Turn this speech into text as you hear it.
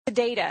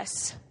sedate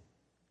us,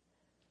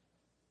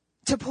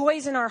 to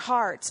poison our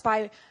hearts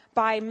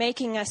by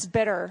making us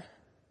bitter,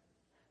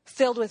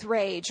 filled with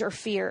rage or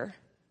fear.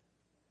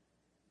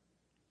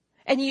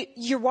 And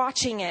you're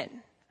watching it.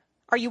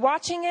 Are you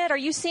watching it? Are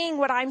you seeing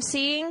what I'm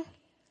seeing?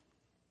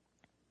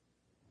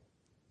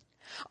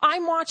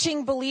 I'm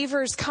watching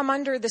believers come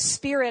under the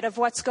spirit of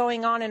what's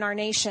going on in our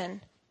nation.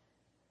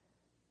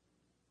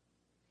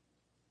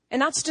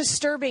 And that's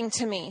disturbing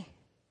to me.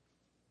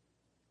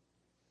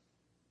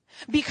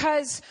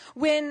 Because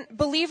when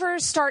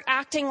believers start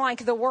acting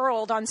like the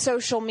world on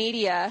social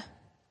media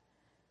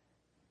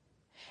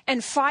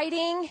and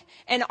fighting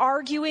and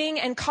arguing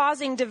and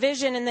causing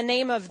division in the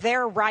name of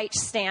their right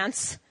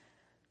stance,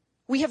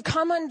 we have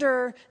come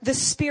under the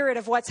spirit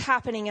of what's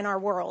happening in our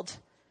world.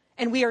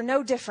 And we are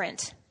no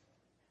different.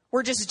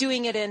 We're just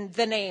doing it in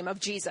the name of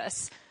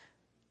Jesus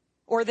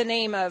or the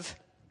name of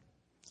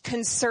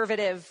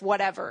conservative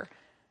whatever.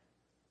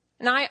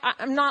 And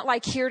I'm not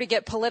like here to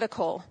get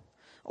political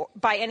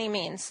by any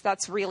means.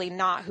 That's really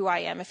not who I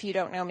am. If you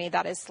don't know me,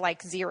 that is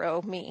like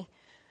zero me.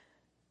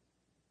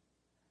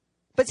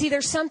 But see,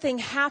 there's something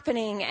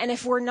happening, and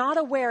if we're not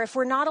aware, if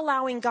we're not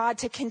allowing God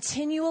to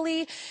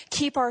continually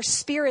keep our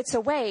spirits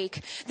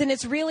awake, then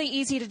it's really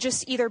easy to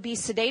just either be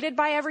sedated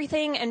by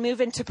everything and move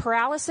into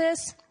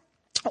paralysis,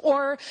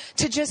 or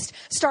to just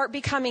start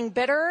becoming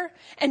bitter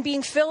and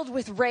being filled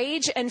with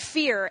rage and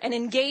fear and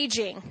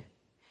engaging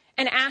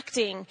and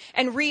acting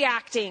and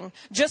reacting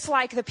just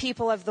like the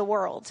people of the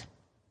world.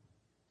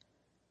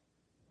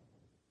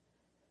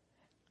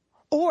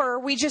 Or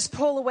we just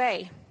pull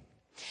away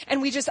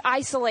and we just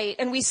isolate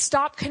and we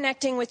stop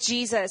connecting with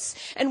Jesus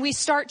and we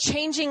start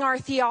changing our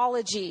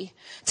theology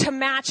to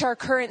match our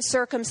current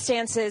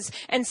circumstances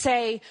and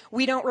say,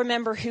 we don't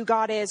remember who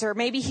God is, or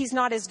maybe he's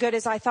not as good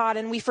as I thought,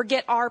 and we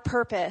forget our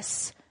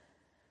purpose.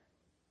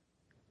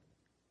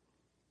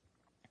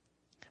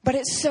 But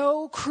it's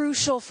so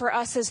crucial for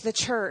us as the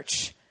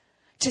church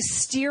to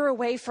steer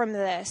away from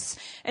this.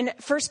 And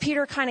 1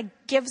 Peter kind of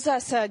gives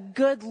us a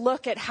good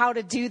look at how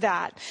to do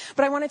that.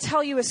 But I want to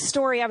tell you a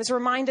story. I was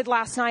reminded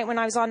last night when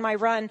I was on my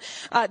run,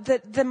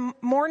 the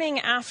morning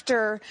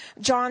after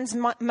John's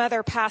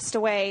mother passed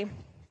away,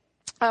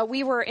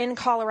 we were in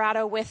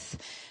Colorado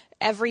with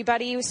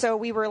everybody. So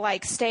we were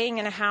like staying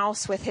in a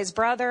house with his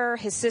brother,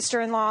 his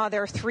sister-in-law,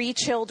 their 3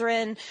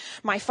 children,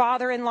 my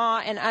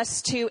father-in-law, and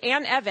us 2,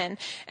 and Evan.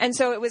 And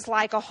so it was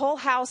like a whole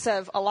house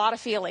of a lot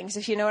of feelings,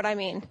 if you know what I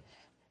mean.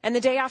 And the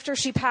day after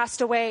she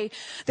passed away,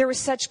 there was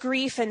such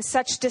grief and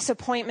such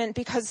disappointment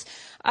because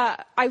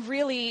I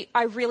really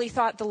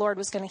thought the Lord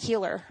was going to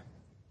heal her.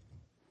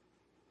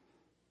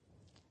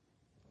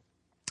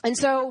 And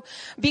so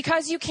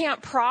because you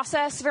can't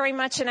process very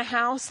much in a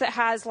house that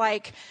has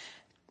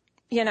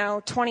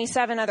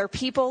 27 other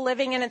people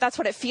living in it. That's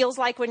what it feels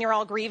like when you're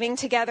all grieving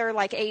together,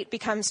 like 8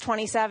 becomes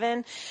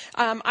 27.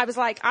 I was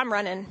like, I'm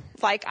running.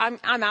 Like, I'm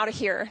out of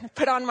here.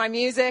 Put on my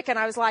music. And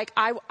I was like,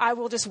 I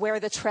will just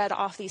wear the tread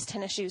off these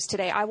tennis shoes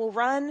today. I will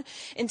run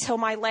until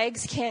my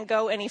legs can't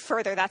go any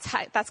further.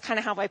 That's kind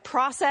of how I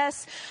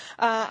process,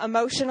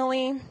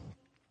 emotionally.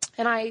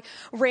 And I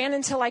ran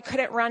until I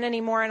couldn't run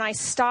anymore, and I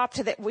stopped.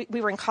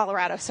 We were in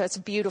Colorado, so it's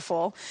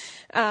beautiful.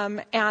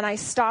 And I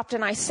stopped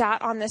and I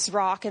sat on this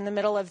rock in the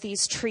middle of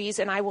these trees,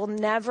 and I will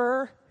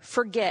never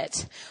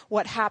forget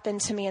what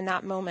happened to me in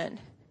that moment.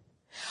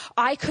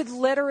 I could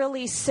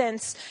literally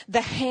sense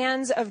the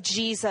hands of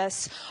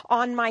Jesus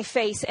on my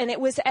face. And it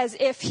was as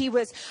if he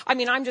was,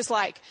 I'm just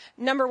like,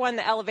 number 1,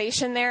 the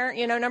elevation there,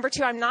 number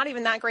 2, I'm not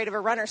even that great of a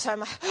runner. So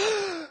I'm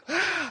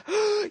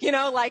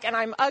like, and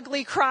I'm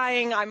ugly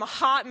crying. I'm a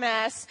hot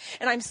mess.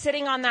 And I'm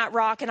sitting on that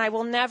rock. And I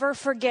will never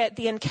forget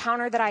the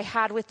encounter that I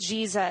had with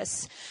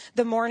Jesus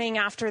the morning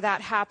after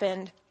that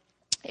happened.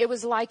 It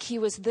was like he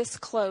was this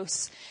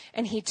close,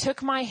 and he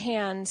took my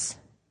hands,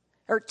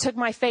 or took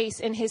my face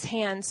in his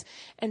hands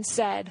and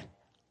said,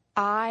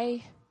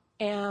 I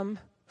am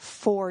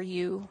for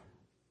you.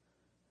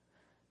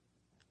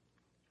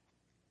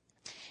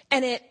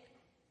 And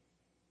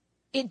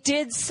it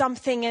did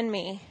something in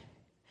me,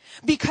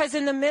 because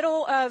in the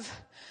middle of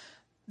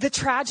the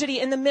tragedy,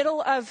 in the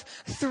middle of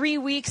 3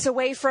 weeks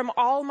away from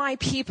all my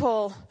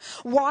people,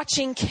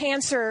 watching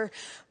cancer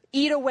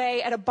eat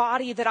away at a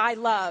body that I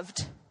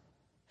loved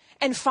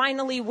and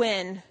finally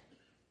win,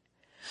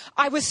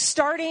 I was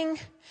starting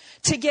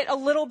to get a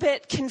little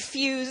bit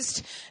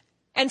confused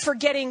and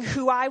forgetting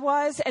who I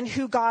was and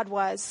who God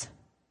was.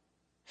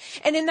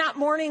 And in that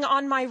morning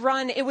on my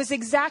run, it was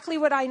exactly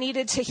what I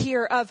needed to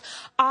hear of,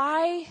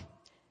 I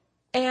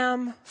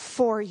am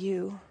for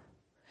you.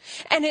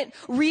 And it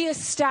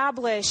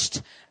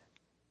reestablished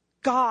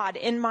God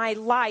in my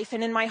life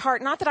and in my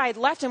heart. Not that I had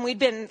left him. We'd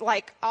been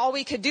like, all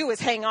we could do was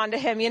hang on to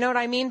him. You know what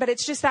I mean? But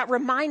it's just that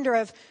reminder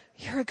of,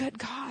 you're a good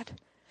God.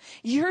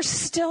 You're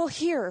still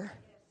here.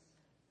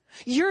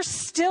 You're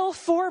still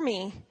for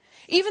me.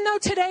 Even though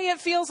today it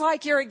feels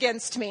like you're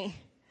against me.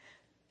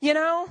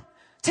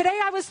 Today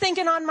I was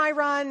thinking on my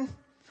run,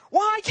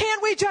 why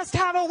can't we just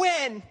have a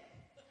win?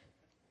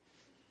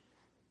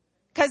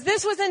 Because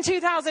this was in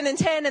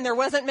 2010 and there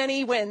wasn't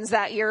many wins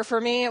that year for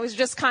me. It was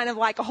just kind of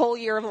like a whole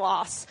year of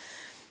loss.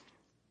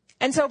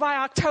 And so by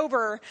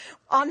October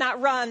on that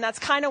run, that's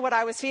kind of what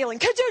I was feeling.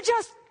 Could you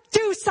just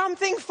do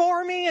something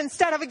for me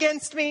instead of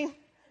against me?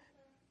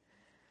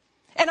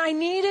 And I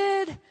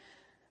needed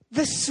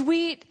the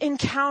sweet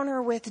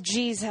encounter with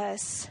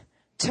Jesus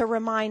to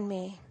remind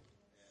me,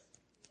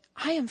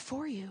 I am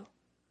for you.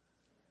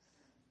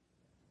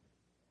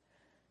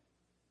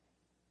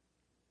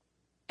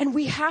 And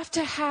we have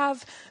to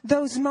have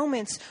those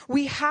moments.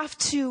 We have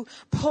to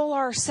pull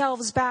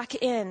ourselves back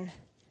in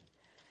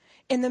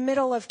the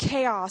middle of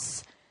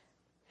chaos.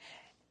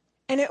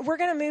 And we're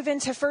going to move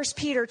into 1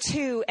 Peter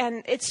 2.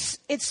 And it's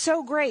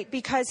so great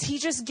because he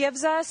just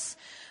gives us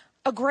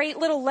a great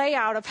little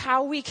layout of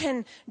how we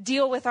can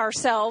deal with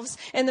ourselves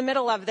in the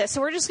middle of this.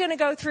 So we're just going to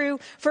go through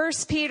 1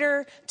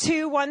 Peter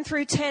 2, 1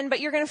 through 10. But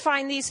you're going to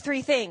find these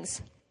three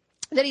things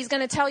that he's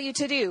going to tell you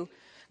to do.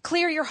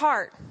 Clear your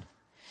heart.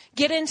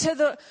 Get into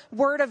the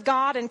Word of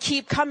God and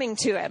keep coming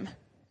to Him.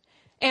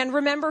 And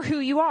remember who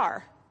you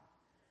are.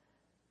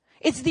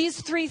 It's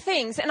these three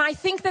things. And I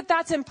think that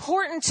that's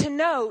important to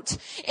note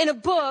in a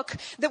book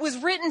that was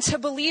written to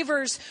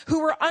believers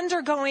who were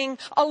undergoing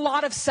a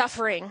lot of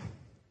suffering.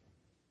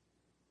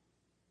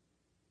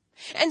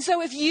 And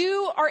so if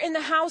you are in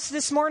the house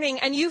this morning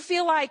and you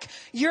feel like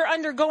you're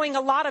undergoing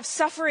a lot of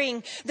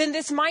suffering, then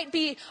this might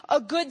be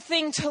a good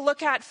thing to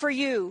look at for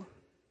you.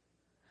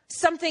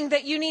 Something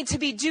that you need to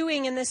be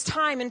doing in this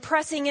time and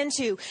pressing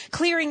into,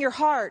 clearing your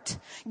heart,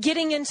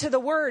 getting into the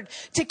Word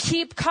to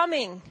keep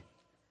coming.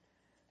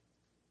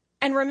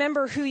 And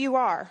remember who you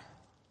are.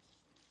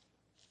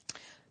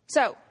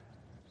 So,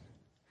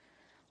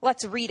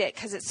 let's read it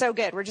because it's so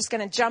good. We're just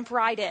going to jump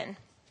right in.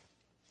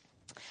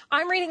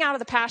 I'm reading out of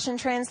the Passion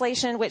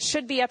Translation, which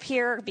should be up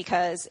here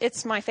because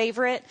it's my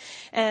favorite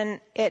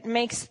and it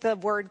makes the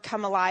word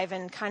come alive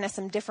in kind of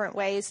some different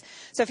ways.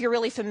 So if you're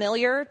really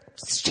familiar,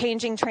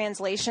 changing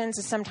translations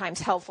is sometimes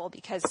helpful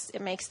because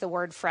it makes the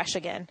word fresh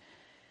again.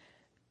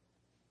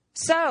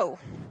 So,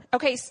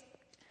 okay,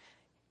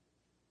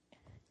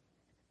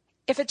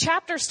 if a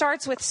chapter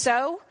starts with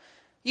so,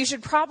 you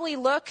should probably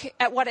look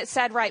at what it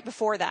said right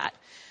before that.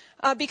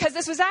 Because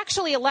this was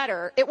actually a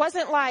letter. It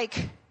wasn't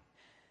like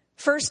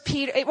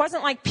Peter, it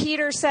wasn't like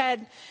Peter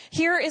said,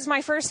 here is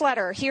my first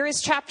letter. Here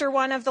is chapter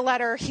 1 of the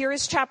letter. Here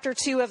is chapter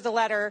 2 of the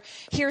letter.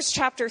 Here's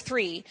chapter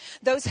 3.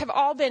 Those have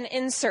all been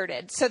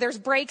inserted. So there's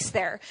breaks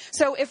there.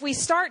 So if we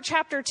start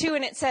chapter 2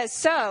 and it says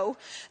so,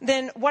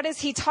 then what is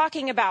he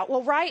talking about?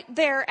 Well, right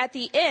there at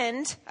the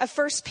end of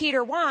 1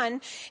 Peter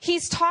 1,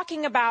 he's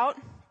talking about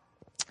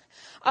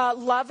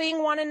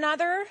loving one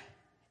another.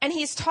 And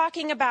he's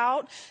talking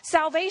about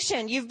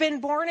salvation. You've been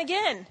born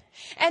again.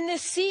 And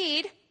this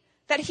seed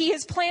that he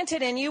has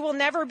planted in you will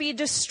never be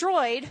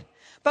destroyed,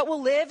 but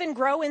will live and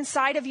grow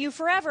inside of you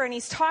forever. And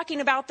he's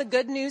talking about the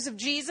good news of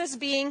Jesus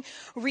being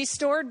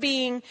restored,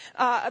 being,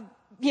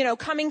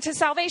 coming to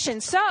salvation.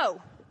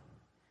 So,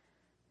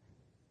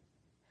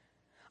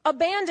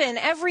 abandon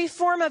every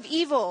form of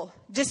evil,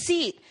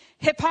 deceit,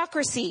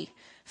 hypocrisy,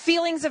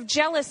 feelings of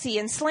jealousy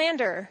and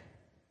slander.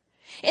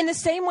 In the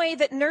same way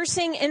that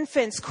nursing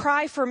infants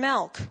cry for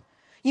milk,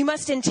 you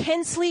must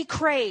intensely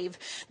crave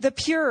the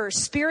pure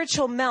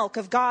spiritual milk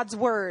of God's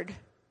Word.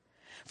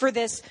 For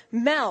this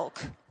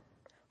milk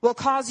will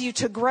cause you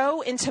to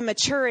grow into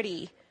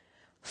maturity,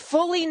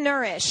 fully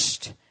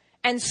nourished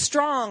and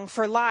strong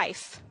for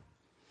life.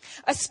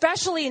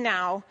 Especially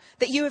now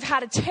that you have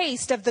had a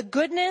taste of the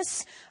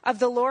goodness of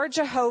the Lord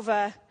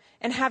Jehovah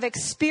and have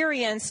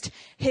experienced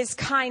His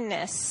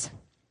kindness.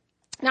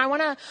 Now I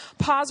want to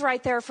pause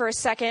right there for a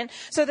second.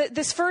 So that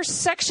this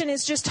first section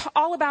is just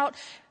all about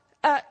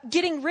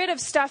getting rid of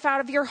stuff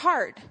out of your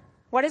heart.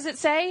 What does it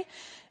say?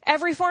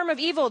 Every form of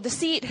evil,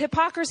 deceit,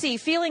 hypocrisy,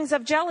 feelings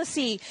of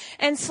jealousy,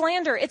 and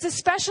slander. It's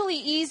especially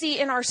easy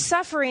in our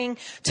suffering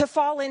to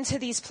fall into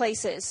these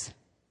places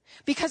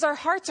because our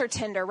hearts are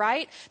tender,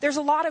 right? There's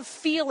a lot of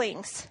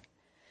feelings.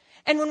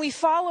 And when we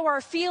follow our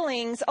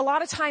feelings, a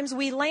lot of times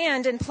we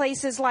land in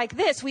places like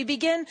this. We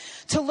begin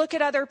to look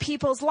at other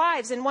people's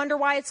lives and wonder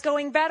why it's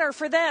going better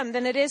for them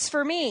than it is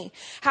for me.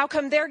 How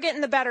come they're getting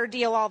the better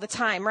deal all the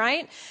time,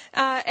 right?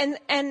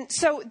 And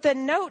so the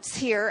notes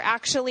here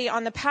actually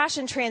on the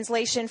Passion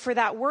Translation for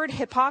that word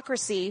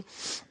hypocrisy,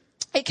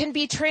 it can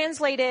be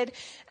translated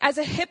as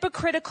a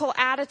hypocritical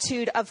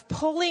attitude of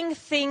pulling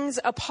things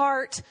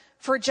apart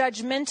for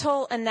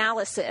judgmental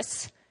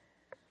analysis.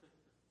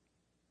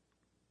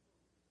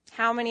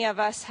 How many of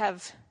us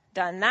have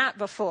done that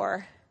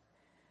before?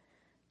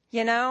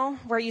 You know,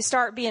 where you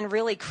start being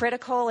really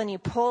critical and you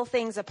pull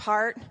things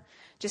apart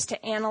just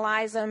to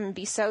analyze them and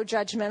be so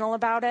judgmental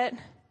about it.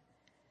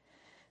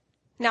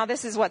 Now,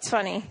 this is what's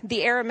funny.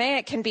 The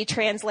Aramaic can be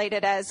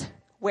translated as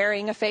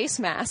wearing a face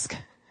mask.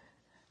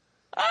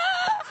 I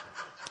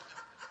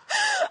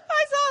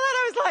saw that.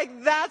 I was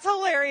like, that's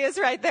hilarious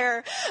right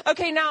there.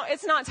 Okay, now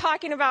it's not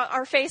talking about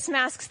our face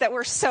masks that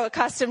we're so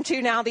accustomed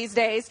to now these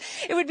days.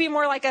 It would be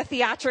more like a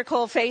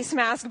theatrical face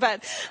mask,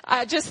 but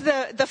just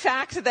the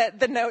fact that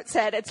the note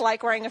said it's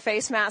like wearing a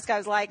face mask, I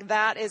was like,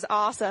 that is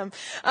awesome.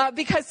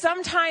 Because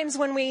sometimes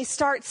when we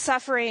start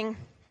suffering,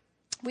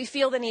 we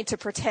feel the need to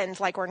pretend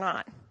like we're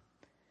not.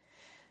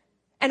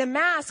 And a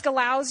mask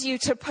allows you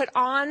to put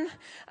on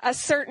a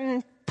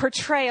certain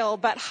portrayal,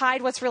 but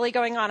hide what's really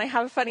going on. I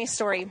have a funny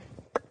story.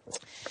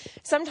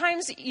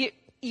 Sometimes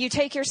you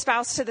take your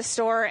spouse to the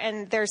store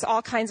and there's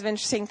all kinds of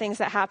interesting things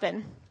that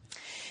happen.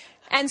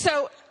 And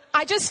so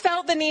I just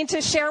felt the need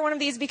to share one of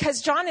these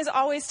because John is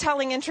always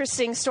telling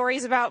interesting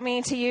stories about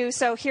me to you.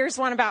 So here's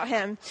one about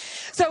him.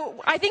 So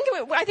I think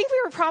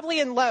we were probably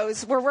in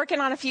Lowe's. We're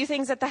working on a few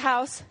things at the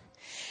house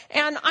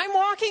and I'm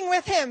walking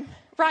with him.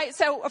 Right.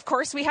 So, of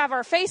course, we have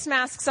our face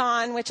masks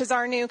on, which is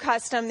our new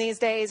custom these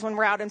days when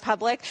we're out in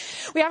public.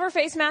 We have our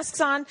face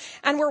masks on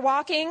and we're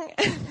walking.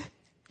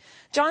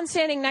 John's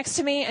standing next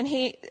to me and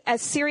he,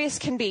 as serious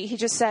can be, he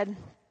just said,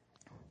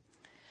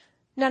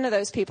 none of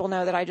those people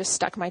know that I just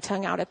stuck my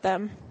tongue out at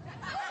them.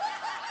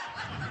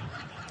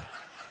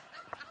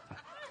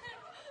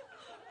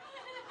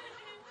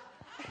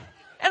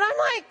 And I'm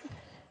like,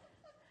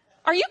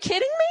 are you kidding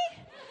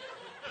me?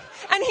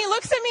 And he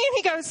looks at me and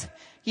he goes,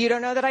 you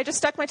don't know that I just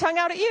stuck my tongue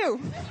out at you.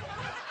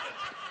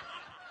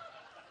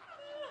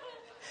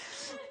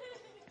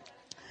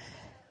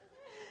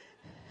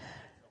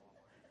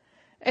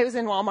 It was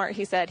in Walmart,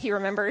 he said. He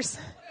remembers.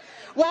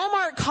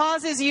 Walmart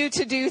causes you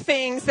to do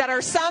things that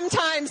are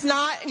sometimes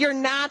not your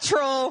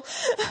natural.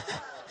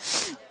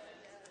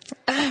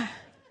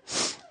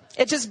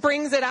 It just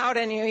brings it out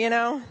in you, you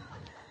know?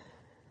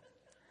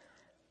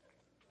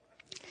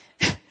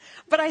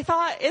 But I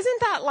thought, isn't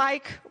that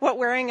like what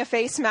wearing a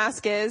face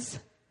mask is?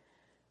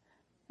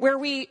 Where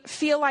we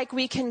feel like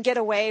we can get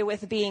away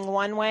with being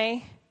one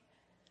way,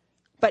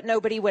 but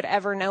nobody would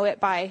ever know it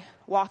by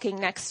walking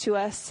next to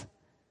us.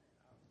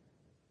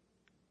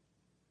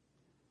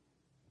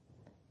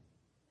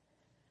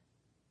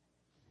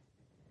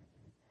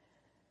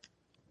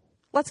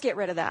 Let's get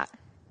rid of that.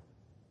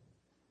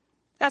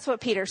 That's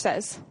what Peter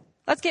says.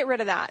 Let's get rid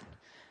of that.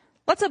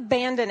 Let's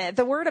abandon it.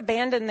 The word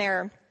abandon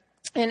there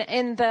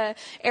in the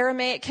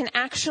Aramaic can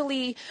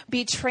actually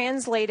be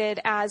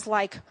translated as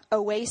like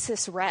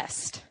oasis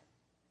rest.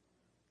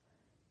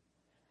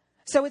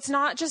 So it's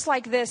not just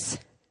like this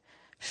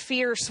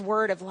fierce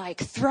word of like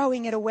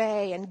throwing it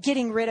away and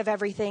getting rid of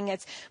everything.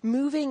 It's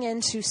moving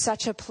into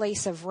such a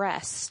place of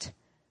rest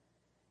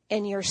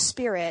in your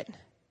spirit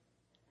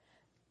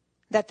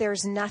that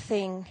there's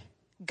nothing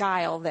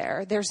guile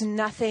there. There's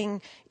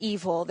nothing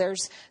evil.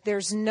 There's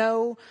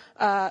nothing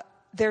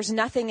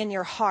in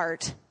your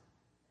heart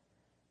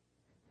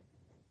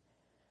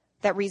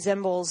that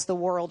resembles the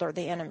world or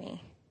the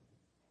enemy.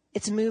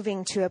 It's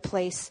moving to a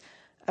place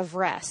of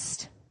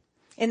rest.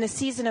 In the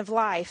season of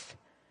life,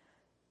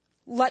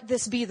 let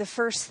this be the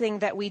first thing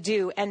that we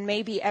do, and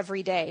maybe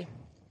every day.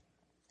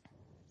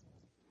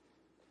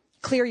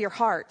 Clear your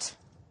heart.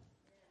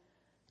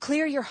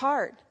 Clear your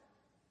heart.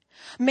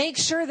 Make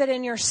sure that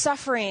in your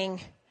suffering,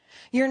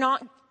 you're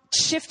not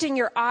shifting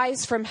your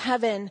eyes from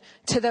heaven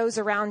to those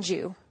around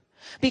you.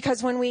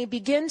 Because when we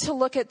begin to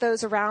look at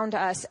those around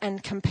us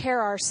and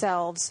compare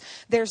ourselves,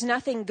 there's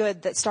nothing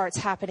good that starts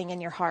happening in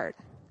your heart.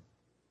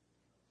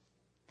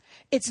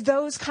 It's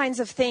those kinds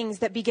of things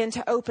that begin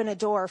to open a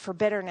door for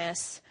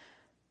bitterness,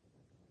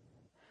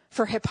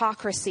 for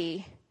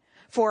hypocrisy,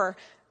 for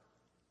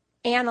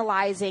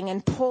analyzing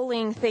and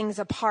pulling things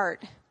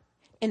apart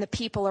in the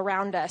people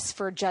around us,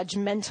 for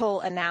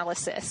judgmental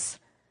analysis.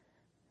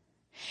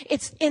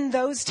 It's in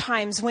those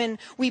times when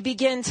we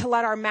begin to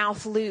let our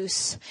mouth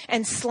loose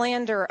and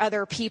slander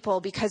other people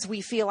because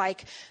we feel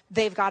like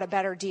they've got a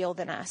better deal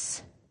than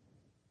us.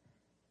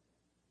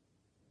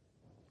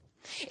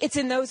 It's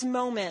in those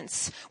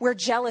moments where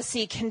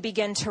jealousy can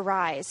begin to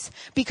rise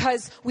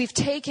because we've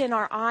taken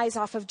our eyes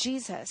off of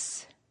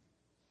Jesus.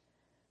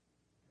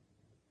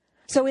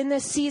 So in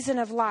this season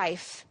of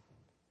life,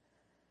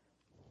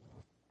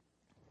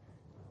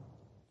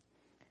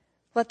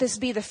 let this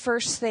be the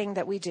first thing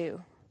that we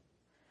do.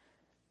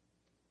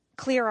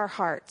 Clear our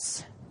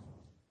hearts.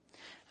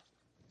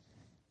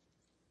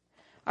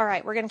 All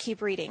right, we're going to keep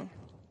reading.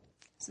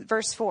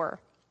 Verse 4.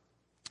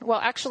 Well,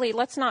 actually,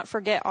 let's not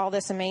forget all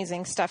this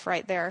amazing stuff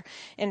right there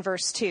in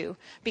verse 2,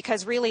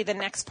 because really the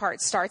next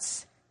part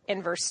starts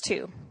in verse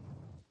 2.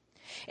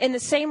 In the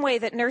same way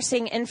that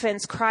nursing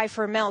infants cry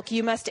for milk,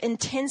 you must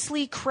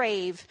intensely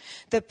crave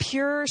the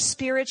pure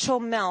spiritual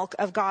milk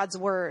of God's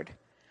word.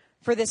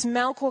 For this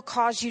milk will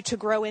cause you to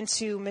grow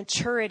into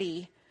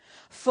maturity,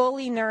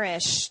 fully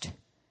nourished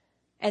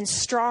and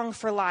strong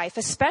for life,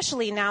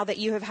 especially now that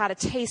you have had a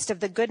taste of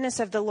the goodness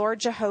of the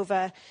Lord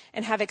Jehovah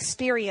and have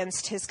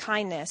experienced his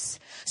kindness.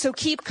 So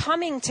keep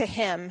coming to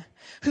him,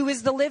 who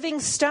is the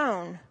living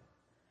stone,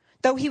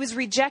 though he was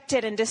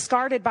rejected and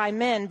discarded by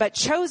men, but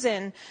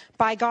chosen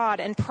by God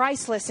and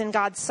priceless in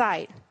God's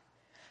sight.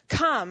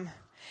 Come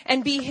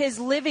and be his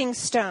living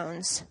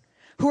stones,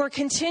 who are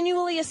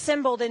continually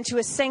assembled into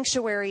a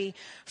sanctuary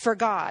for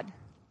God.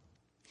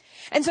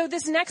 And so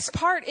this next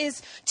part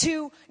is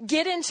to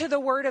get into the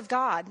Word of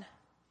God.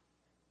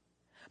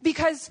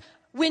 Because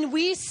when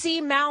we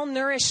see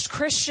malnourished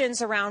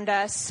Christians around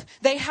us,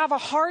 they have a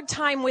hard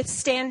time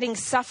withstanding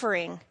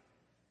suffering.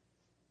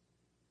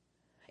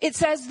 It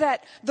says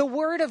that the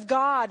Word of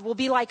God will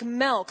be like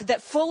milk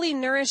that fully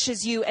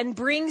nourishes you and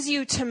brings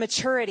you to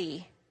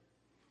maturity.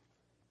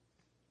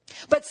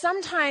 But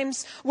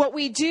sometimes what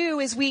we do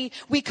is we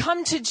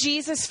come to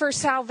Jesus for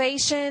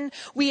salvation.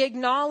 We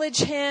acknowledge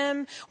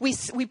Him.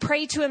 We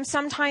pray to Him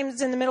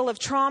sometimes in the middle of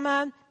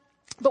trauma.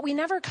 But we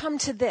never come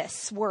to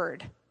this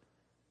Word.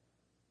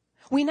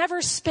 We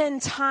never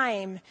spend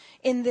time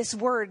in this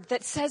Word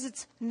that says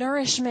it's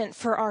nourishment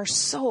for our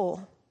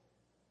soul.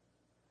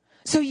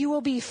 So you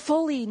will be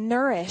fully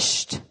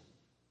nourished.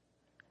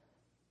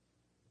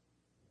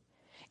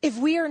 If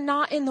we are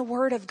not in the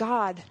Word of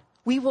God,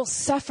 we will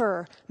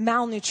suffer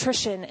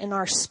malnutrition in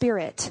our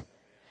spirit.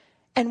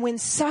 And when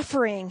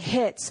suffering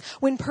hits,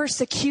 when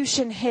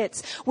persecution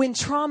hits, when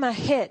trauma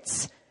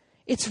hits,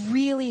 it's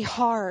really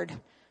hard.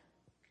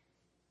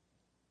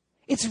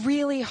 It's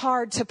really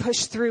hard to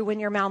push through when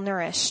you're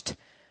malnourished.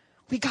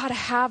 We got to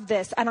have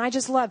this. And I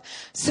just love,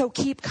 so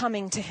keep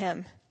coming to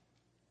Him.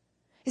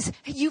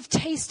 You've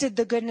tasted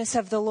the goodness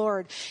of the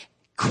Lord.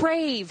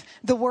 Crave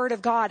the Word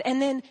of God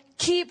and then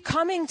keep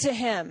coming to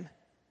Him.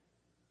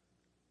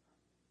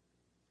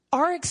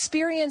 Our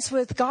experience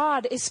with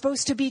God is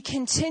supposed to be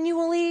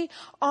continually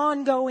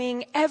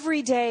ongoing,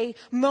 every day,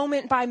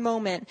 moment by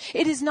moment.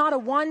 It is not a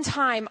one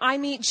time, I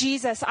meet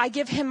Jesus, I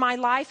give Him my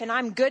life, and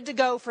I'm good to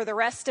go for the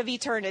rest of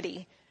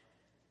eternity.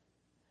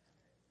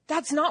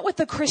 That's not what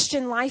the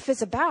Christian life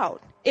is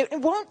about. It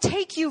won't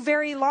take you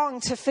very long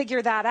to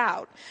figure that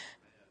out.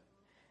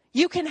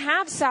 You can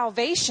have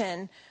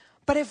salvation,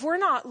 but if we're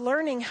not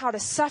learning how to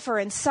suffer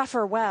and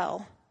suffer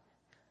well,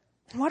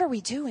 then what are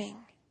we doing?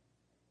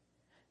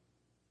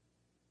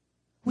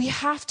 We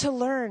have to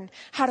learn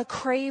how to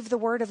crave the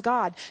Word of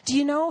God. Do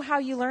you know how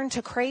you learn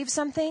to crave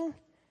something?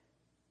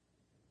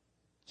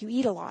 You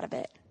eat a lot of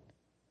it.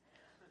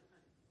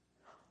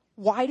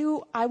 Why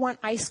do I want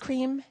ice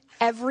cream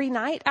every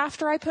night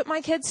after I put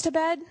my kids to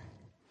bed?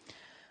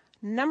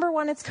 Number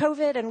one, it's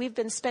COVID, and we've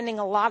been spending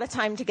a lot of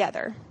time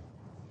together.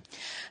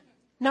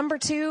 Number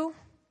two,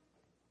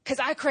 because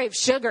I crave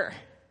sugar,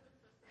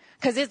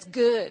 because it's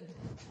good.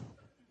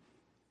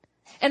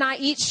 And I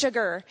eat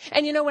sugar.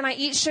 And you know, when I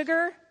eat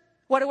sugar,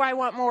 what do I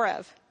want more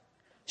of?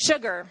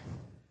 Sugar.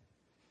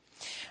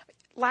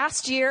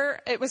 Last year,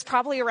 it was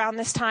probably around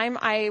this time,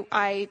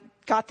 I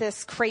got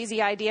this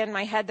crazy idea in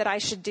my head that I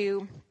should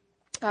do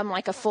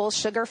like a full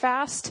sugar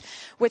fast,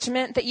 which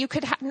meant that you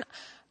could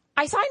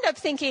I signed up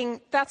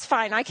thinking, that's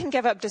fine, I can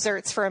give up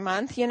desserts for a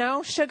month, you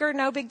know, sugar,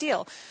 no big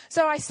deal.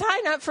 So I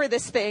signed up for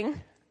this thing.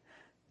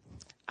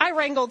 I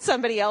wrangled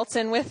somebody else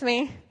in with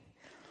me.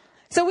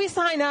 So we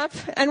sign up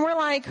and we're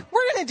like,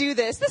 we're going to do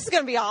this. This is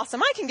going to be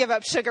awesome. I can give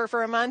up sugar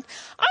for a month.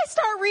 I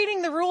start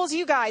reading the rules,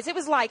 you guys. It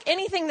was like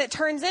anything that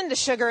turns into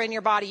sugar in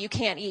your body, you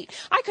can't eat.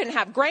 I couldn't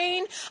have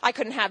grain. I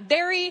couldn't have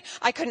dairy.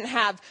 I couldn't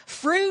have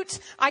fruit.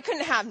 I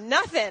couldn't have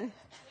nothing.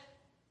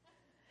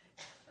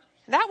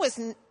 That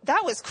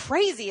was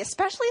crazy,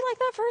 especially like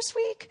that first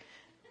week.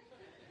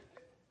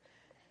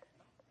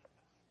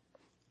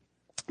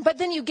 But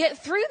then you get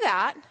through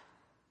that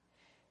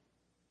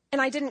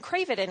and I didn't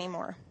crave it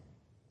anymore.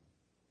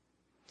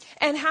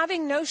 And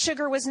having no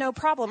sugar was no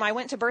problem. I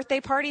went to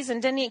birthday parties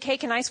and didn't eat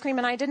cake and ice cream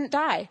and I didn't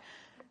die.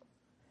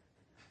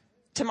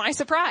 To my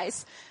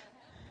surprise.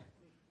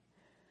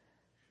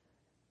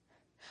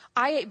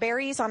 I ate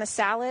berries on a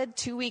salad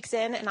 2 weeks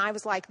in and I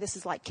was like, this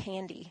is like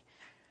candy.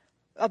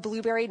 A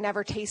blueberry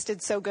never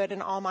tasted so good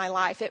in all my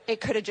life. It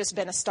could have just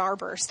been a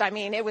starburst. I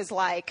mean, it was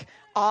like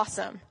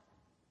awesome.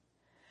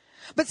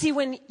 But see,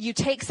 when you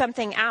take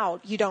something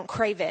out, you don't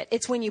crave it.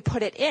 It's when you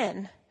put it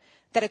in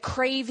that a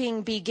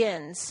craving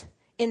begins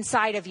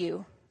inside of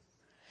you.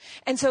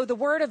 And so the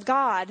Word of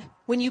God,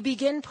 when you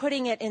begin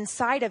putting it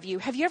inside of you,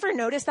 have you ever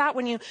noticed that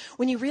when you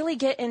really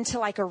get into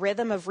like a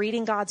rhythm of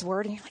reading God's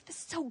Word and you're like, this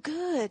is so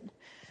good.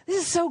 This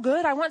is so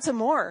good. I want some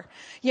more.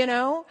 You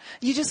know,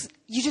 you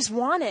just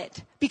want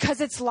it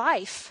because it's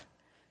life.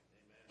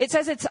 It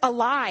says it's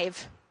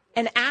alive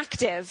and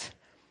active.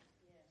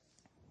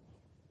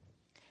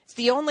 It's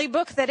the only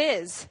book that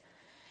is.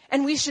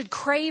 And we should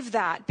crave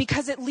that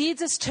because it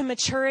leads us to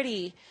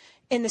maturity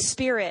in the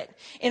Spirit,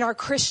 in our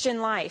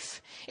Christian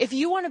life. If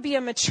you want to be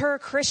a mature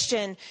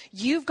Christian,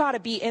 you've got to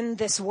be in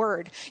this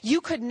Word. You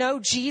could know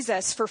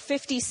Jesus for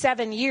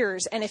 57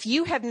 years, and if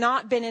you have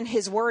not been in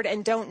His Word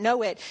and don't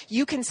know it,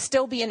 you can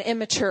still be an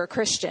immature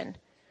Christian.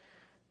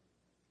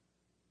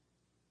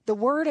 The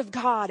Word of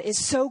God is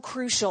so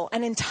crucial,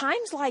 and in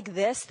times like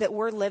this that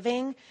we're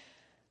living,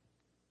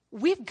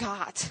 we've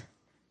got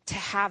to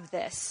have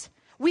this.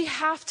 We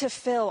have to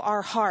fill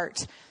our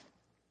heart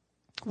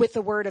with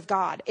the Word of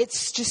God.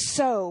 It's just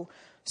so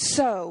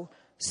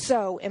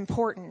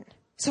important.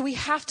 So we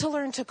have to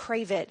learn to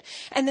crave it.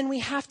 And then we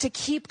have to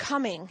keep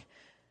coming.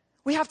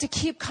 We have to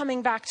keep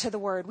coming back to the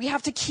Word. We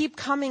have to keep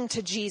coming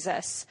to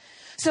Jesus.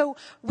 So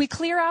we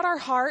clear out our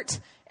heart,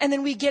 and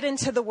then we get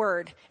into the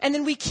Word. And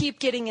then we keep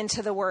getting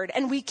into the Word.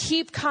 And we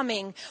keep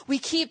coming. We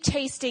keep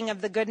tasting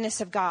of the goodness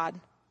of God.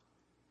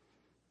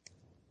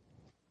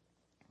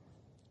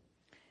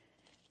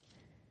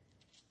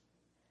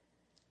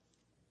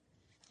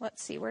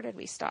 Let's see, where did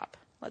we stop?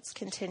 Let's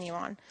continue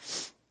on.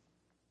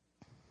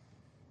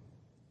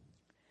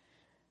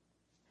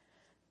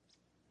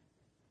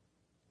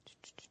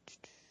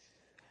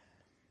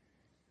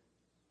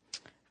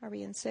 Are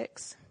we in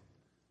 6?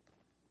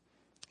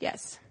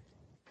 Yes.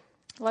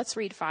 Let's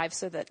read 5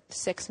 so that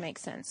 6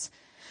 makes sense.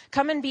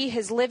 Come and be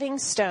his living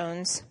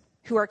stones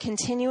who are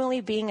continually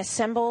being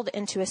assembled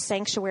into a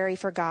sanctuary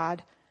for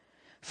God.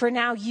 For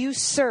now you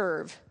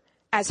serve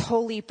as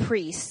holy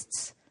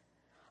priests,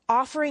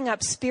 offering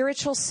up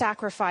spiritual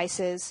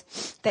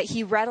sacrifices that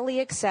he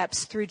readily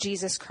accepts through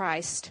Jesus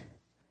Christ.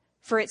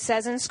 For it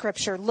says in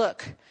Scripture,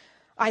 look,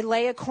 I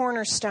lay a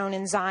cornerstone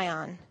in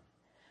Zion,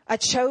 a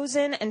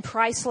chosen and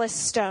priceless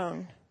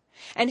stone,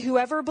 and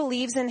whoever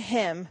believes in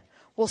him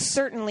will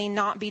certainly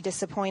not be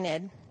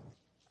disappointed.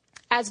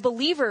 As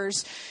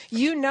believers,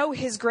 you know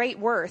his great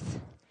worth.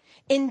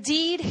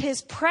 Indeed,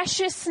 his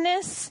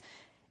preciousness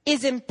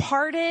is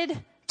imparted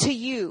to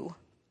you.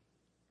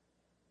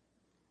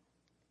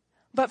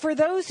 But for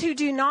those who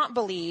do not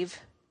believe,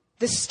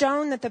 the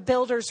stone that the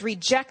builders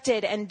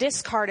rejected and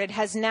discarded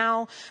has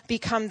now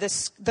become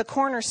the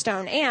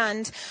cornerstone,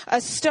 and a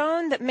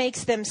stone that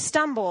makes them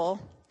stumble,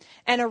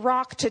 and a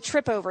rock to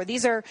trip over.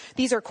 These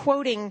are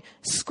quoting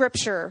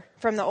scripture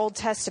from the Old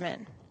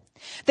Testament.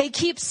 They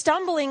keep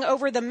stumbling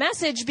over the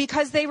message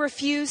because they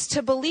refuse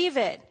to believe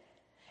it.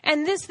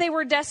 And this they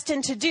were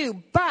destined to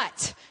do.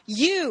 But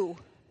you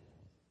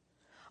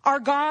are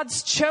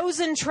God's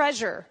chosen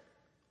treasure,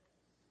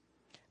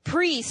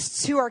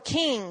 priests who are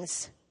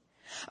kings,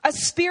 a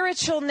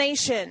spiritual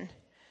nation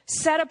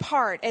set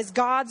apart as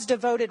God's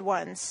devoted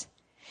ones.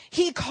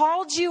 He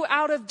called you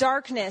out of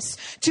darkness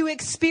to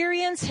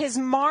experience his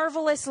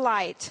marvelous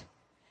light,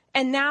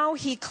 and now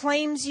he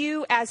claims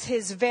you as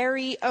his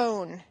very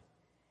own.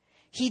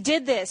 He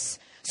did this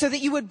so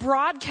that you would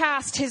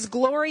broadcast his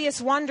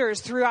glorious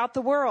wonders throughout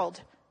the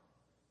world.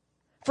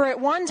 For at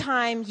one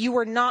time you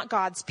were not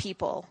God's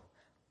people,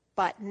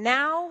 but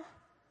now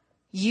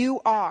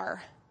you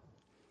are.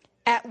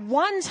 At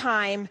one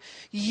time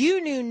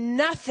you knew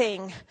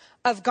nothing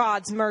of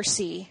God's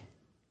mercy,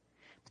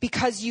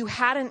 because you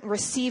hadn't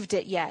received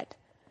it yet.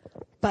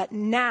 But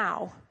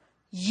now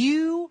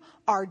you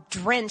are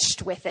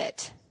drenched with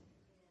it.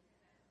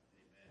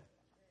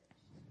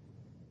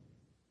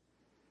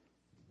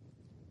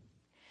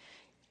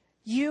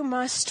 You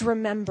must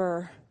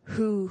remember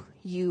who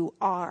you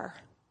are.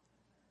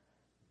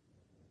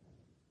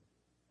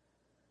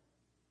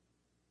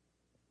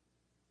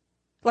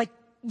 Like,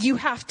 you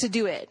have to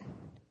do it.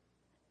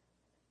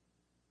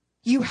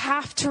 You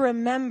have to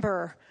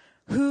remember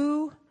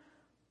who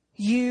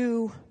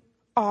you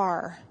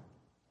are.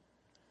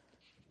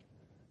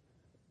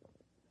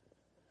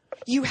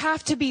 You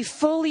have to be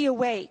fully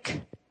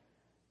awake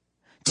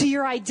to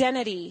your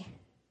identity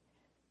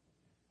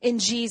in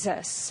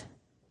Jesus.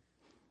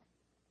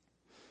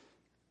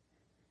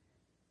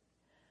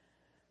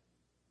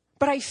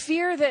 But I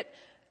fear that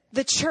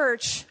the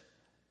church,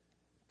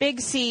 big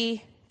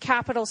C,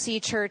 capital C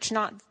church,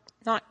 not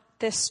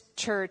this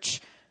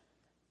church,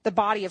 the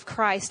body of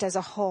Christ as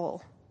a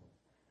whole,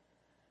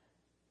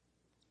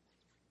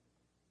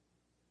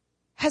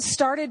 has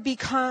started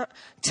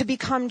to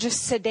become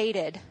just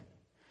sedated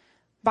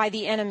by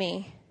the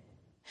enemy.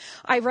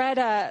 I read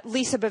a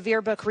Lisa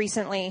Bevere book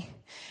recently,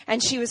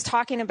 and she was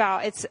talking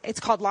about, it's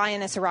called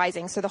Lioness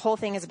Arising, so the whole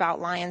thing is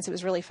about lions. It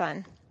was really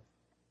fun.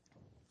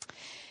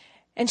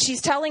 And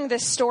she's telling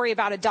this story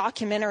about a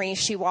documentary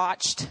she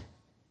watched,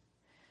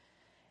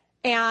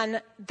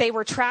 and they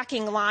were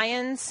tracking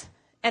lions,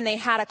 and they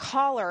had a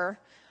collar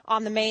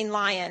on the main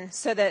lion,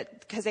 so that,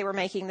 because they were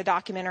making the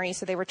documentary,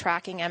 so they were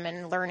tracking him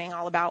and learning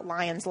all about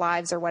lions'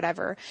 lives or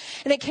whatever.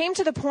 And it came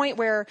to the point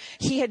where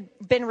he had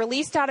been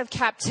released out of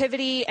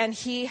captivity, and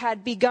he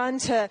had begun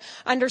to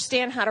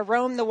understand how to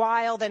roam the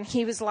wild, and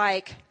he was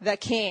like the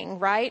king,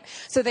 right?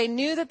 So they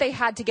knew that they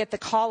had to get the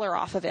collar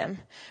off of him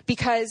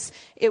because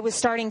it was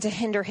starting to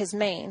hinder his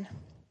mane.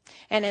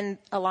 And in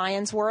a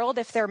lion's world,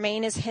 if their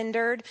mane is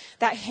hindered,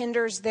 that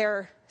hinders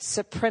their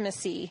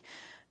supremacy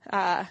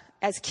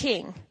as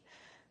king.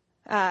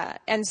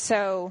 And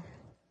so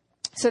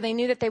they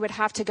knew that they would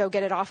have to go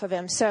get it off of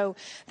him. So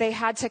they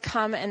had to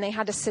come and they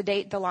had to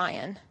sedate the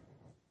lion.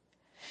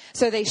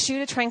 So they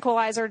shoot a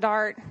tranquilizer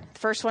dart. The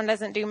first one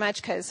doesn't do much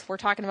because we're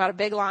talking about a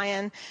big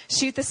lion.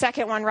 Shoot the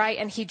second one right,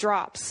 and he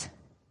drops.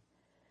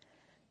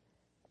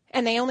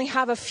 And they only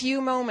have a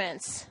few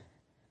moments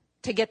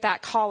to get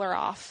that collar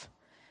off.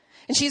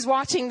 And she's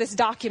watching this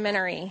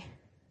documentary.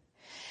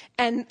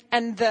 And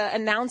the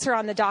announcer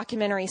on the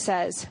documentary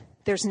says,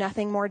 "There's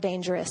nothing more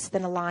dangerous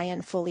than a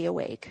lion fully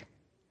awake."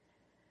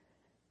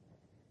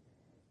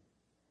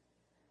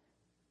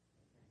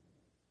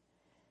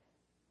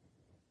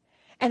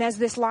 And as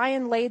this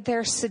lion laid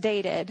there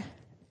sedated,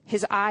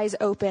 his eyes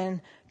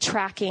open,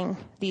 tracking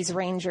these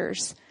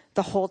rangers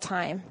the whole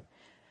time,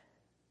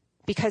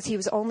 because he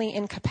was only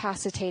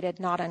incapacitated,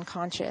 not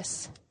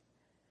unconscious.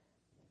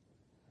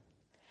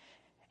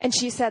 And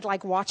she said,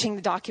 like, watching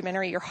the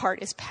documentary, your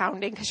heart is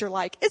pounding because you're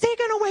like, is he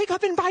going to wake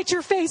up and bite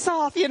your face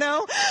off, you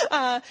know?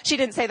 She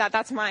didn't say that.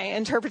 That's my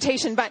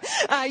interpretation. But,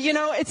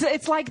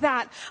 it's like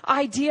that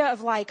idea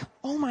of like,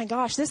 oh my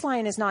gosh, this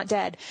lion is not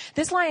dead.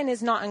 This lion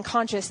is not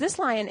unconscious. This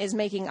lion is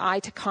making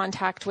eye to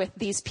contact with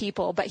these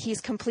people, but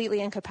he's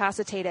completely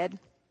incapacitated.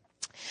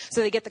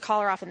 So they get the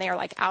collar off and they are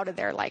like out of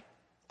there, like,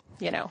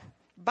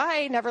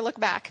 bye, never look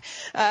back.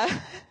 Have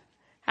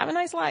a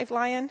nice life,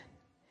 lion.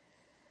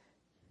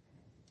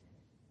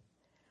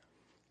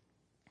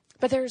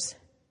 But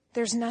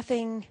there's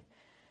nothing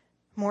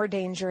more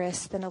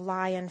dangerous than a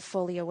lion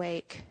fully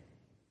awake.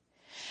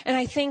 And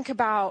I think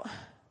about,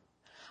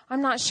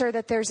 I'm not sure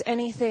that there's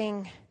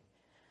anything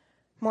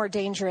more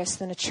dangerous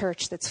than a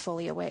church that's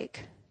fully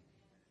awake.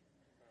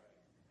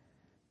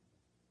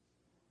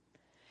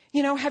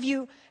 Have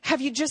you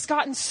just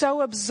gotten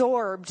so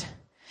absorbed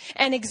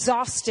and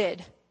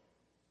exhausted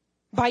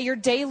by your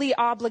daily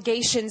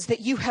obligations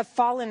that you have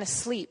fallen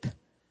asleep?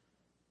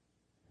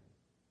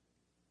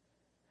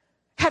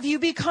 Have you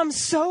become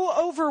so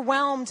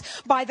overwhelmed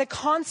by the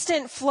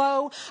constant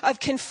flow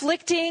of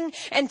conflicting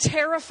and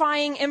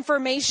terrifying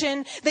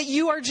information that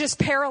you are just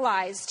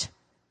paralyzed?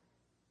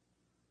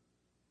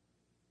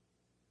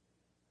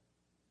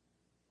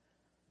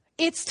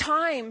 It's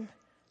time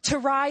to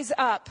rise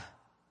up,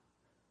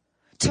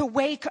 to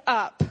wake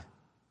up.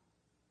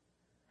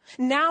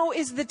 Now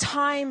is the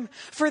time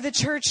for the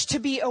church to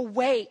be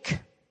awake,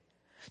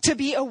 to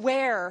be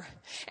aware,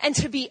 and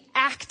to be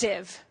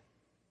active.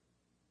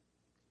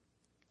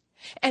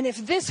 And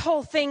if this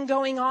whole thing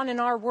going on in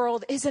our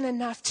world isn't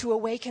enough to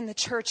awaken the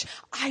church,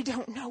 I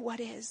don't know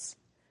what is.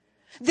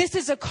 This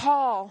is a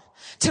call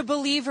to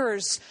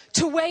believers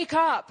to wake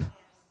up,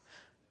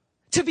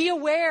 to be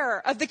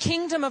aware of the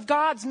kingdom of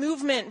God's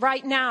movement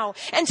right now,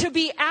 and to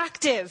be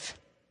active.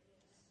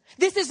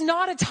 This is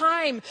not a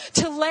time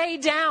to lay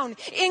down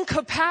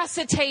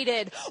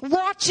incapacitated,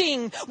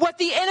 watching what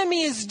the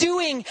enemy is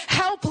doing,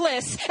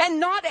 helpless,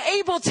 and not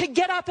able to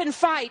get up and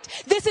fight.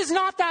 This is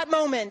not that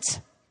moment.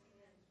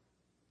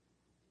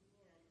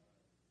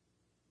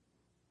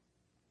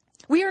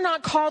 We are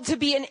not called to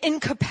be an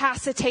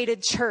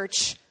incapacitated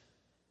church.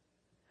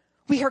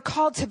 We are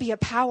called to be a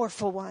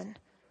powerful one.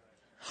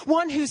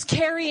 One who's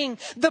carrying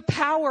the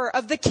power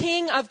of the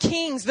King of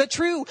Kings, the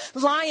true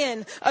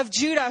Lion of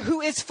Judah, who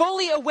is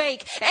fully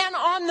awake and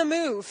on the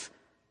move.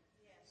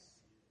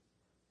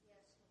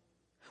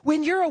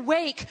 When you're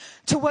awake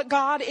to what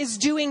God is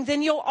doing,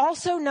 then you'll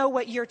also know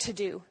what you're to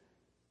do.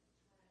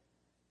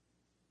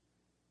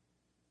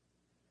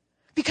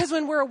 Because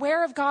when we're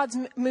aware of God's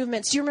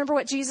movements, do you remember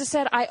what Jesus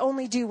said? I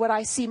only do what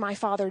I see my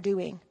Father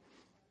doing.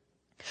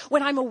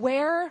 When I'm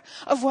aware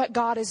of what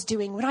God is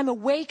doing, when I'm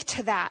awake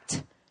to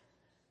that,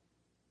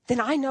 then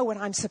I know what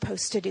I'm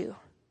supposed to do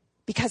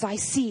because I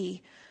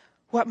see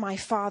what my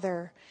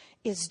Father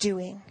is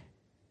doing.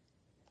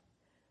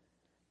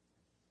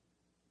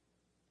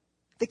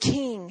 The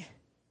King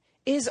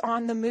is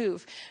on the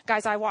move.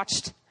 Guys, I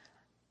watched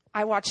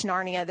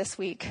Narnia this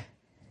week.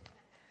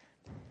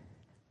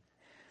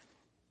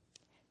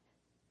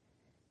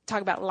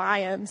 Talk about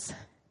lions.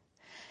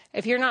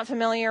 If you're not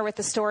familiar with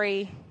the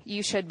story,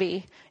 you should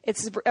be.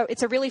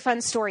 It's a really fun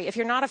story. If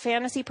you're not a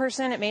fantasy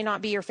person, it may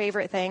not be your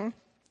favorite thing,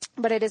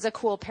 but it is a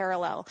cool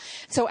parallel.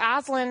 So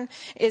Aslan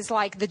is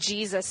like the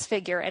Jesus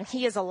figure, and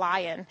he is a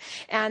lion.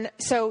 And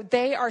so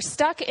they are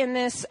stuck in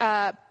this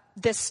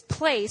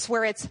place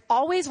where it's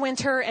always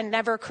winter and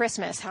never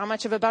Christmas. How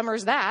much of a bummer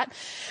is that?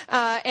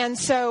 And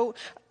so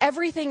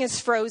everything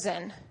is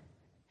frozen.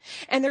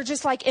 And they're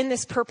just like in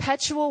this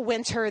perpetual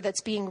winter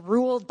that's being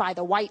ruled by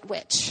the White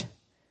Witch.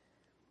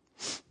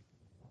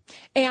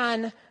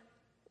 And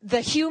the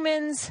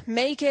humans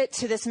make it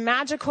to this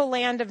magical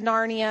land of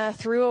Narnia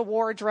through a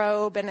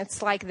wardrobe, and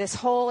it's like this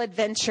whole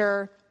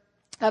adventure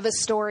of a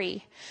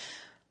story.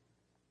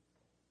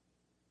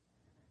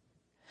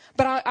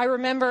 But I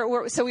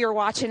remember, so we were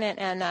watching it,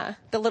 and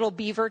the little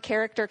beaver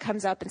character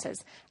comes up and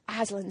says,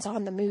 Aslan's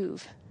on the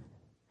move.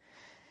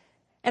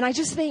 And I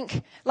just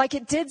think, like,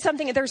 it did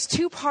something. There's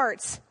two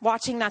parts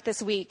watching that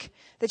this week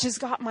that just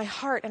got my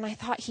heart, and I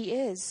thought he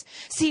is.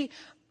 See,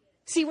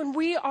 when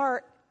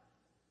we're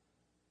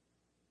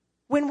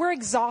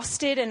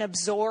exhausted and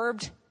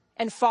absorbed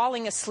and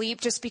falling asleep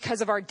just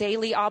because of our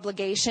daily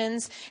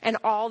obligations and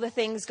all the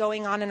things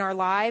going on in our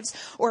lives,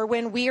 or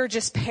when we are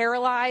just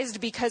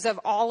paralyzed because of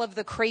all of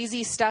the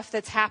crazy stuff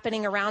that's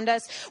happening around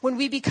us, when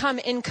we become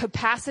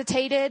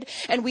incapacitated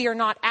and we are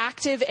not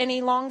active any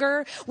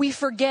longer, we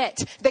forget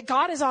that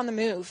God is on the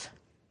move.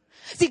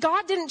 See,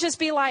 God didn't just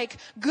be like,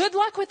 good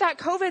luck with that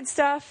COVID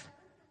stuff.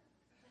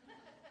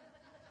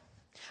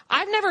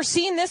 I've never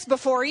seen this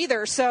before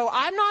either, so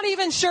I'm not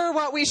even sure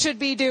what we should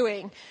be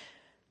doing.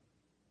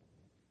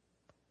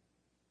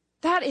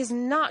 That is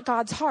not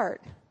God's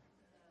heart.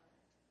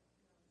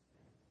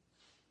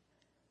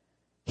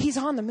 He's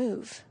on the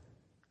move.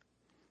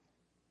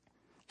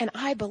 And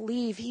I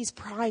believe he's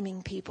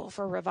priming people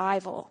for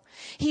revival.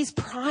 He's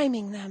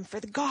priming them for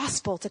the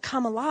gospel to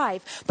come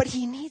alive. But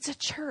he needs a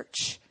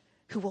church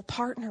who will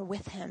partner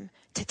with him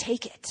to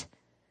take it.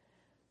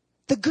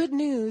 The good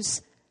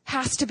news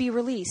has to be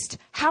released.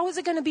 How is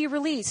it going to be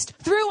released?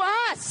 Through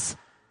us.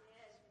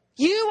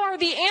 You are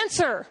the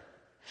answer.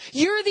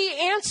 You're the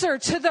answer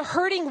to the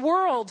hurting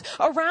world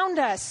around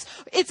us.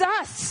 It's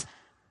us.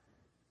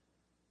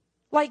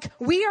 Like,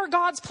 we are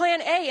God's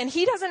plan A, and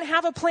he doesn't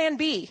have a plan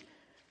B.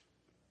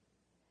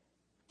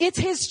 It's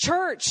his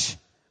church,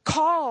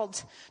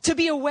 called to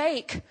be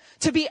awake,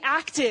 to be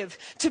active,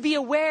 to be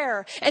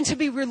aware, and to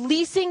be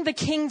releasing the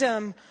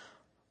kingdom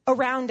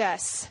around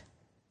us.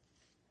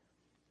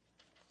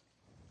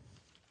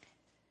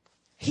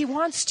 He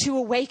wants to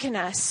awaken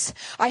us.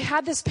 I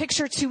had this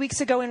picture 2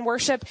 weeks ago in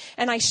worship,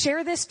 and I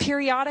share this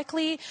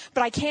periodically,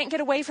 but I can't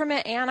get away from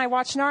it. And I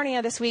watched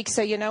Narnia this week,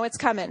 so you know it's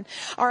coming.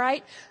 All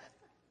right?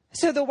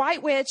 So the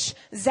White Witch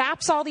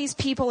zaps all these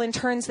people and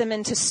turns them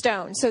into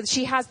stone. So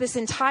she has this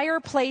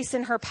entire place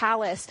in her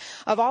palace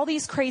of all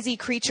these crazy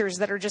creatures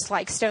that are just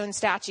like stone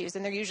statues.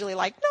 And they're usually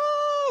like,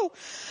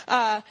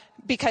 no,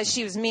 because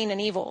she was mean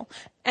and evil.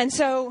 And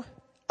so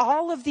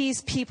all of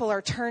these people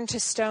are turned to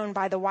stone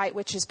by the White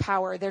Witch's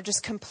power. They're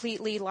just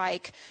completely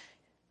like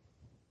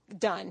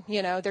done,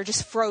 they're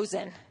just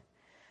frozen,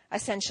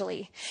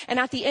 essentially. And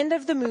at the end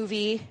of the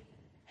movie,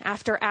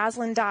 after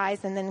Aslan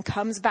dies and then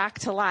comes back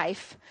to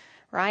life,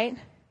 right?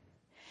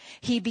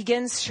 He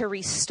begins to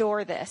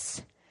restore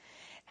this.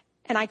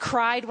 And I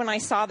cried when I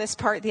saw this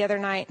part the other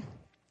night.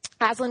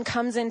 Aslan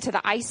comes into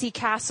the icy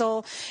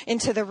castle,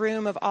 into the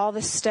room of all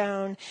the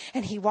stone,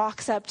 and he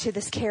walks up to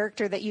this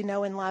character that you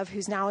know and love,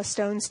 who's now a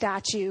stone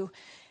statue,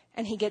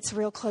 and he gets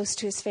real close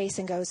to his face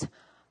and goes,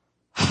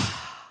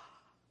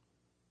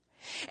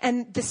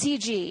 and the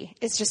CG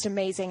is just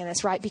amazing in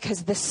this, right?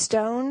 Because the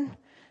stone,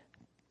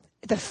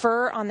 the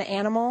fur on the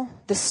animal,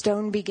 the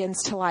stone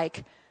begins to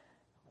like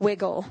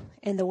wiggle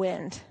in the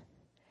wind.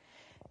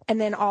 And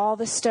then all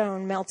the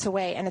stone melts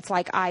away and it's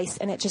like ice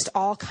and it just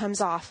all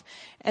comes off.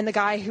 And the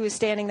guy who is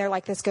standing there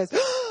like this goes,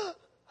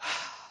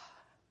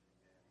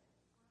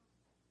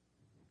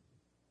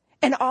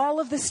 and all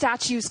of the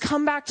statues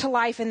come back to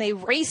life and they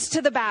race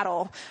to the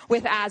battle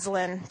with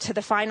Aslan, to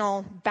the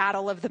final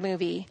battle of the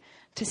movie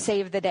to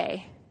save the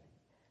day.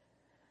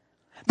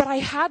 But I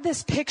had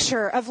this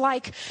picture of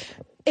like,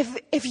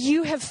 if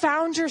you have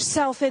found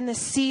yourself in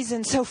this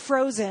season so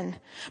frozen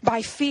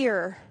by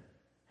fear,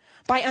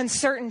 by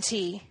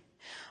uncertainty,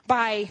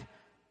 by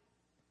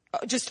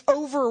just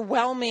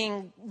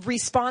overwhelming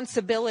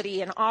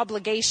responsibility and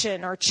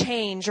obligation or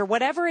change or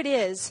whatever it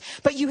is,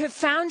 but you have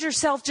found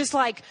yourself just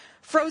like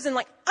frozen,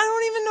 like, I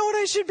don't even know what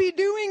I should be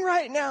doing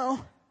right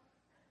now.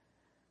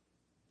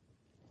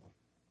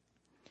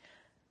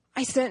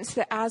 I sense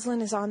that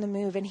Aslan is on the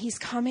move and he's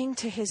coming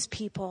to his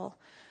people.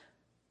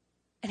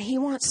 And he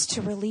wants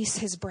to release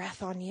his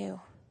breath on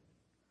you.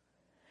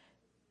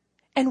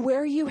 And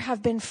where you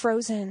have been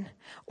frozen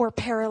or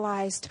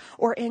paralyzed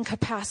or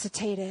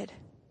incapacitated,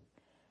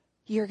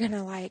 you're going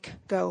to like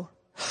go,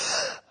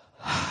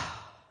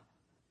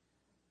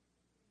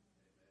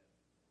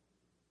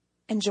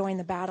 and join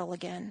the battle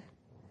again.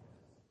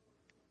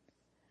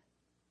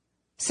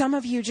 Some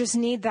of you just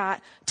need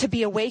that to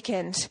be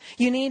awakened.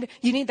 You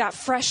need that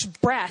fresh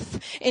breath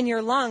in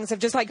your lungs of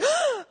just like,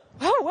 oh,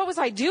 what was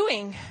I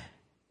doing?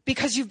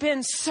 Because you've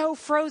been so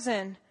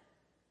frozen,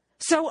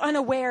 so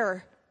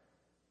unaware,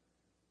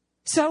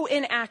 so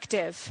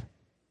inactive,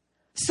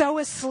 so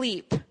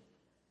asleep,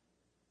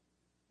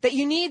 that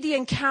you need the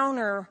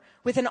encounter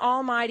with an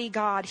almighty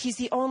God. He's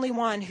the only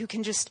one who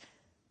can just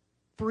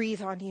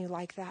breathe on you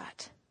like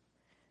that.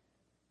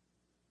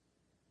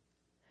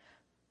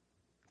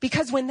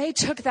 Because when they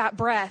took that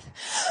breath,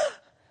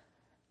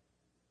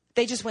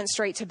 they just went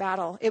straight to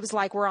battle. It was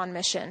like we're on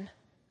mission.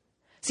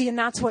 See, and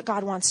that's what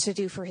God wants to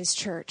do for his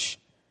church.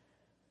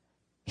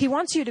 He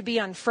wants you to be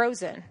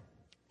unfrozen.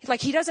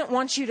 Like, he doesn't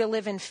want you to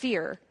live in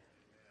fear.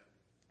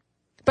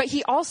 But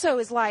he also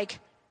is like,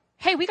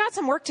 hey, we got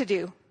some work to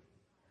do.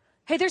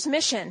 Hey, there's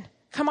mission.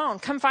 Come on,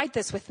 come fight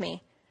this with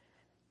me.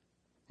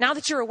 Now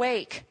that you're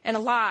awake and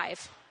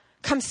alive,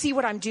 come see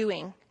what I'm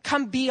doing.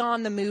 Come be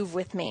on the move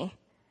with me.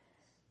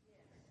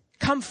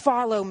 Come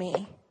follow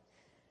me.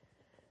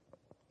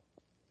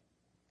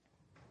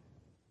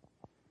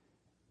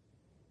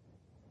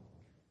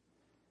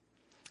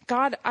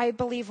 God, I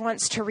believe,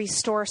 wants to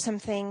restore some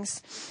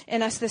things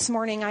in us this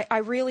morning. I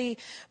really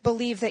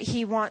believe that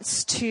he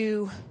wants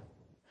to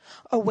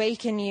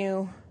awaken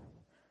you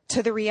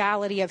to the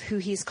reality of who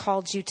he's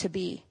called you to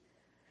be.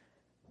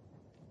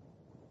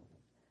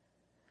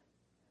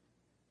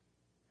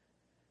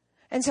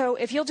 And so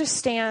if you'll just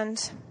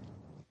stand.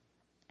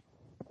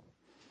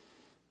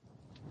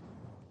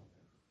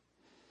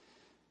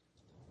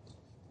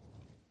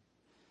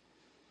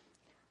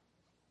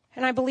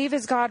 And I believe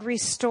as God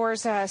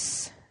restores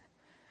us,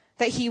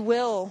 that he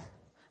will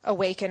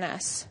awaken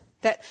us,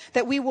 that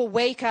we will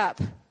wake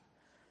up,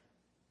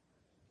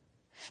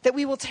 that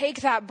we will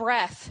take that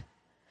breath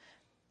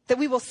that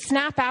we will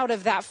snap out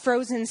of that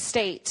frozen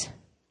state.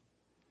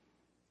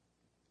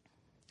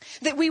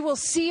 That we will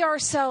see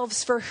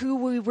ourselves for who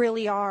we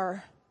really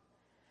are.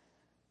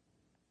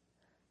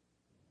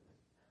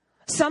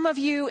 Some of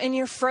you in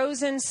your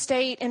frozen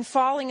state and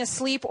falling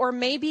asleep, or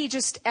maybe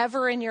just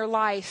ever in your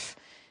life,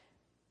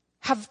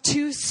 have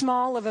too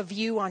small of a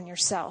view on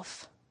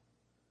yourself.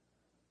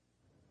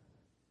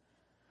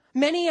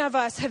 Many of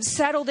us have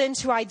settled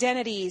into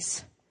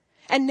identities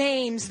and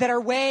names that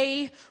are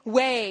way,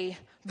 way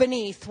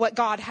beneath what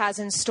God has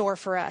in store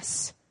for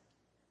us.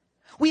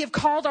 We have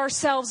called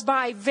ourselves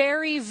by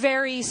very,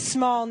 very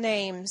small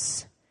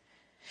names.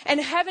 And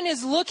heaven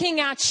is looking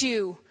at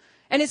you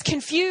and is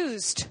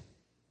confused.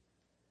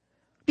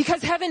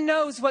 Because heaven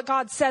knows what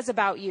God says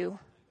about you.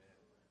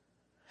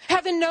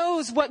 Heaven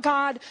knows what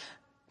God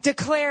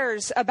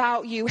declares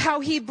about you,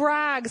 how he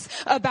brags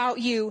about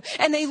you.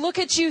 And they look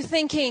at you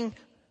thinking,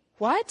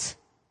 what?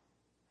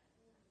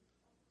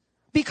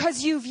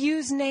 Because you've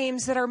used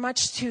names that are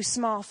much too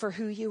small for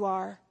who you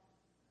are.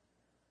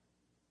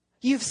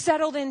 You've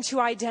settled into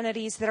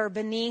identities that are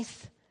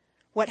beneath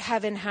what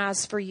heaven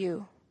has for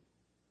you.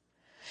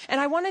 And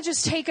I want to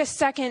just take a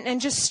second and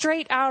just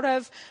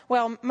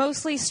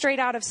mostly straight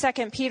out of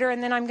 2 Peter,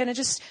 and then I'm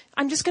just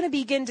going to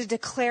begin to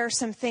declare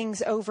some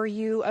things over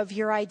you of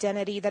your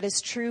identity that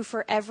is true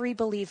for every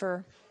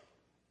believer.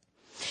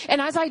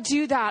 And as I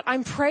do that,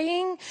 I'm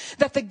praying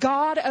that the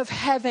God of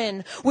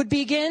heaven would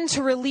begin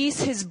to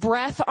release his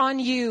breath on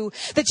you,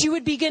 that you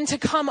would begin to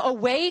come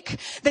awake,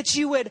 that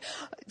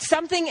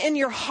something in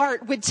your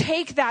heart would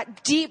take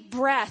that deep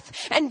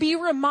breath and be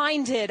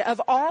reminded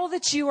of all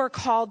that you are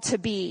called to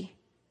be.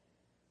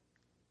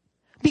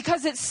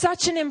 Because it's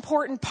such an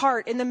important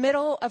part in the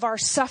middle of our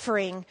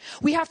suffering.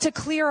 We have to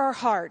clear our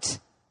heart.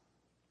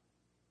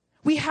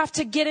 We have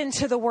to get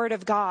into the Word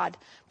of God,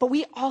 but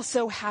we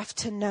also have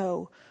to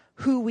know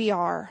who we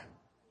are.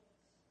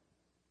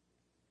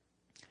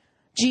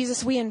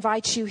 Jesus, we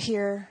invite you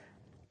here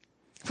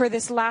for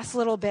this last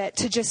little bit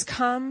to just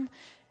come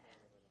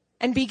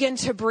and begin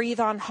to breathe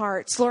on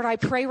hearts. Lord, I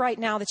pray right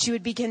now that you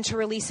would begin to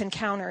release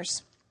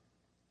encounters.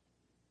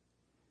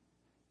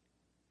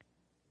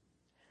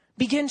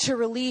 Begin to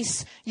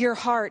release your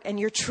heart and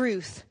your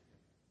truth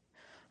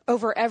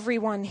over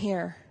everyone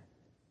here.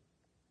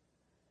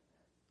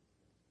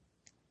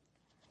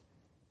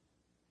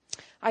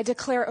 I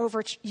declare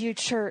over you,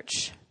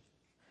 church,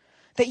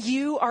 that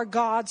you are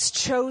God's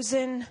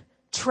chosen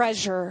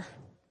treasure,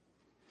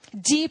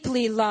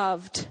 deeply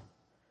loved.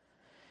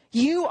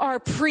 You are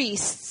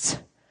priests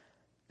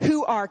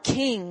who are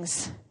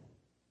kings.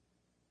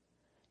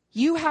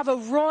 You have a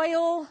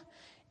royal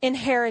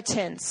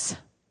inheritance.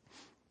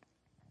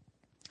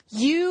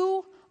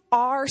 You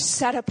are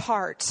set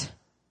apart.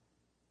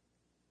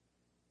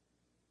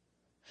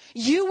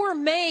 You were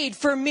made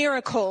for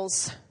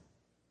miracles.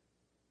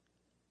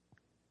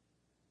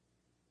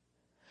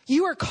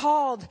 You are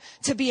called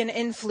to be an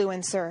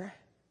influencer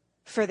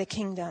for the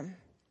kingdom.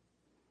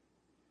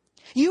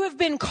 You have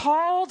been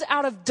called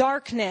out of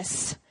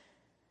darkness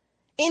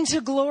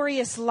into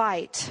glorious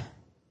light.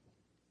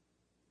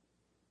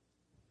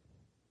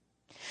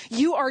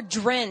 You are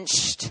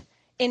drenched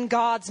in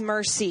God's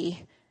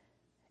mercy.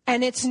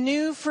 And it's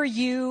new for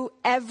you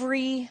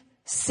every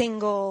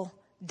single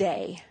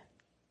day.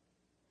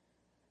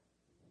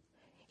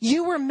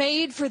 You were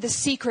made for the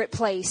secret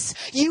place.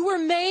 You were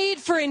made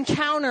for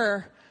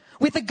encounter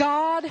with the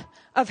God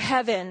of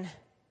heaven.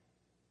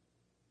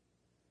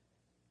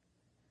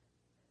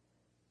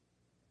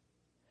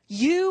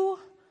 You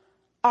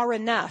are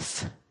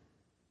enough.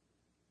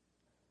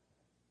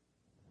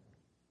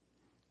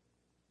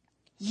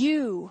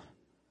 You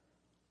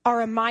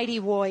are a mighty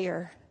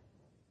warrior.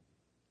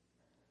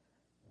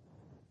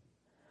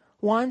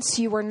 Once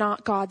you were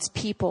not God's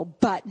people,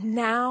 but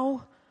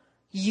now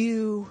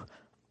you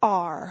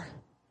are.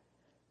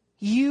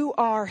 You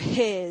are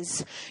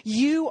his.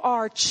 You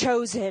are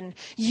chosen.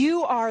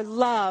 You are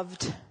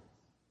loved.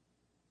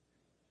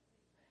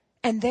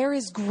 And there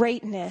is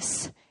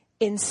greatness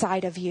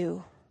inside of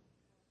you.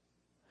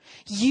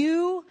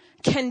 You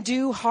can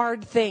do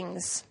hard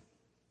things.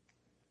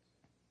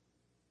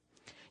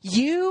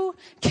 You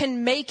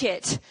can make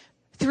it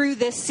through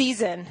this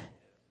season.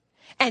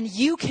 And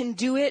you can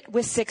do it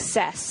with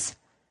success.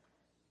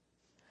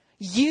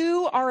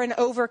 You are an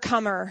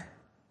overcomer.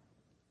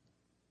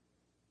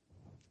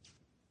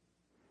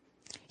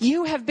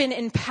 You have been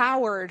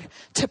empowered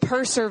to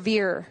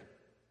persevere.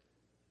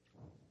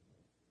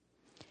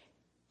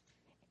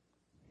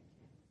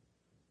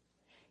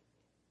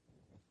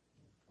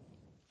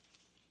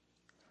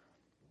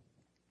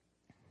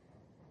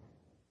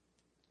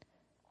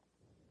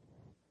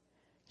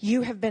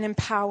 You have been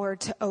empowered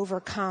to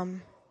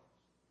overcome.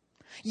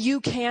 You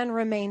can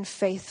remain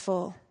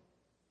faithful.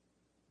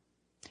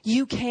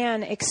 You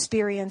can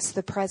experience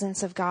the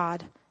presence of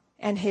God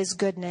and his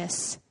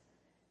goodness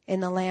in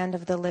the land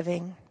of the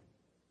living.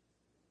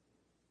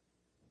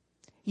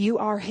 You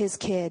are his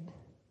kid.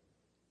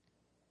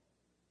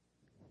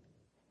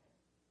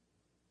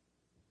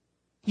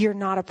 You're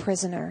not a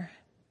prisoner.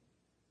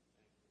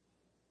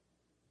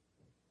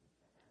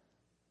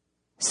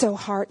 So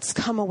hearts,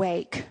 come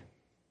awake.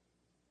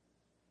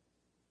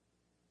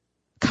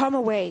 Come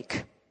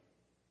awake.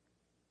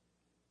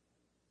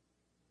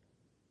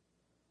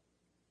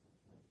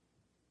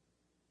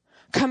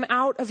 Come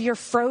out of your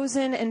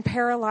frozen and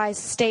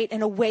paralyzed state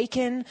and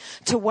awaken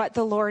to what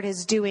the Lord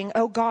is doing.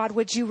 Oh God,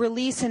 would you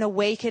release an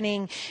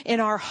awakening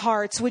in our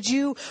hearts? Would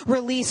you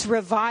release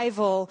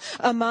revival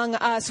among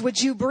us?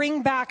 Would you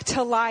bring back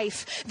to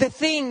life the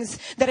things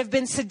that have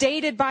been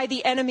sedated by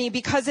the enemy,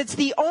 because it's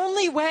the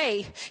only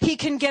way he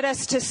can get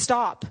us to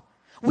stop.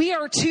 We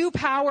are too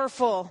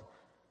powerful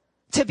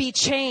to be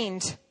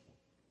chained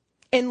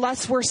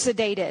unless we're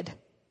sedated.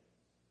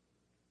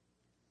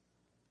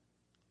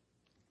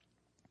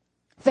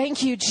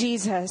 Thank you,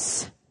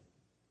 Jesus,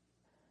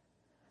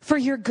 for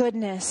your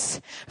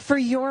goodness, for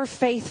your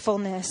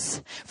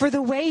faithfulness, for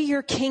the way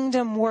your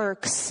kingdom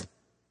works.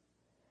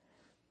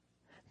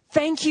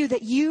 Thank you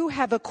that you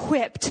have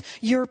equipped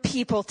your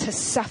people to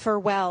suffer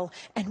well,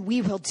 and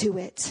we will do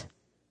it.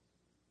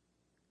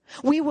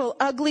 We will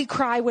ugly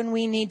cry when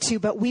we need to,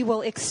 but we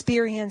will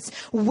experience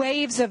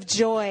waves of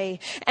joy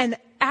and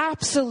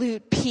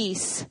absolute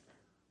peace.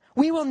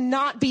 We will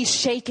not be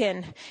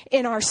shaken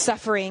in our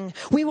suffering.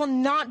 We will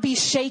not be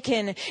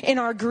shaken in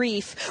our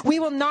grief. We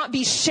will not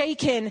be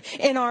shaken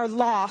in our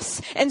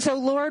loss. And so,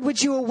 Lord,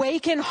 would you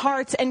awaken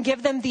hearts and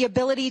give them the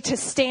ability to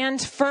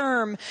stand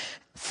firm,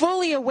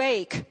 fully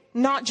awake,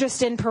 not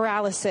just in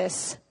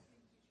paralysis.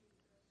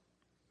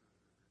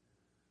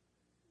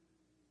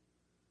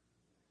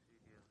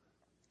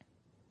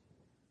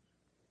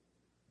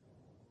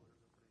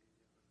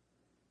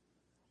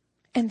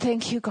 And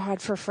thank you,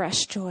 God, for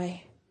fresh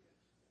joy.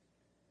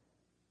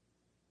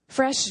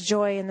 Fresh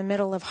joy in the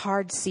middle of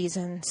hard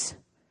seasons.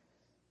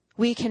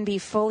 We can be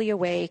fully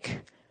awake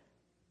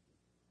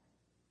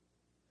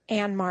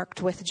and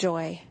marked with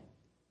joy,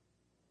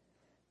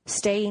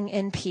 staying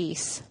in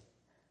peace,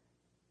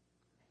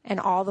 and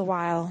all the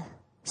while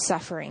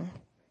suffering.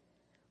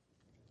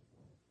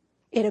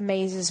 It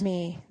amazes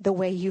me the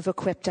way you've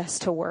equipped us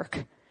to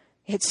work.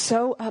 It's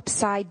so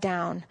upside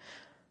down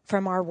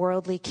from our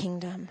worldly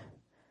kingdom,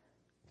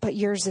 but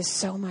yours is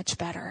so much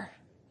better.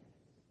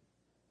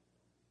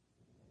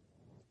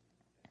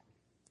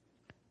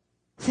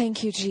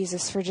 Thank you,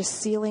 Jesus, for just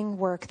sealing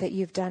work that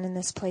you've done in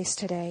this place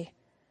today.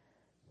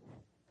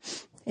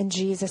 In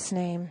Jesus'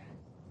 name,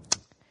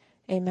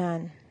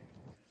 amen.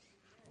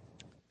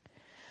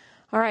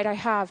 All right, I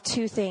have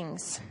two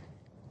things.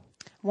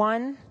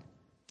 One,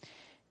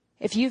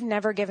 if you've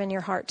never given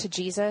your heart to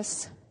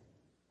Jesus,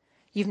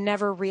 you've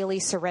never really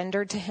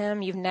surrendered to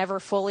him, you've never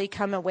fully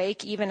come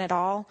awake even at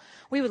all,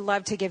 we would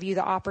love to give you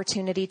the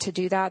opportunity to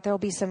do that. There'll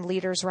be some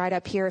leaders right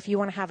up here. If you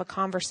want to have a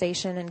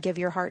conversation and give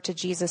your heart to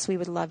Jesus, we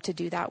would love to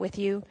do that with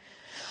you.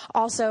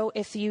 Also,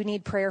 if you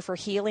need prayer for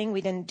healing, we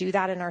didn't do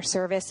that in our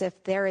service.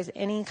 If there is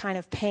any kind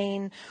of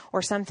pain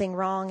or something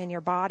wrong in your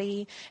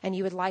body and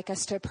you would like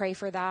us to pray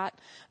for that,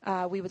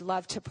 we would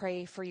love to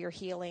pray for your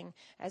healing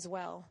as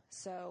well.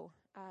 So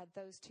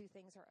those two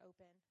things are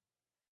open.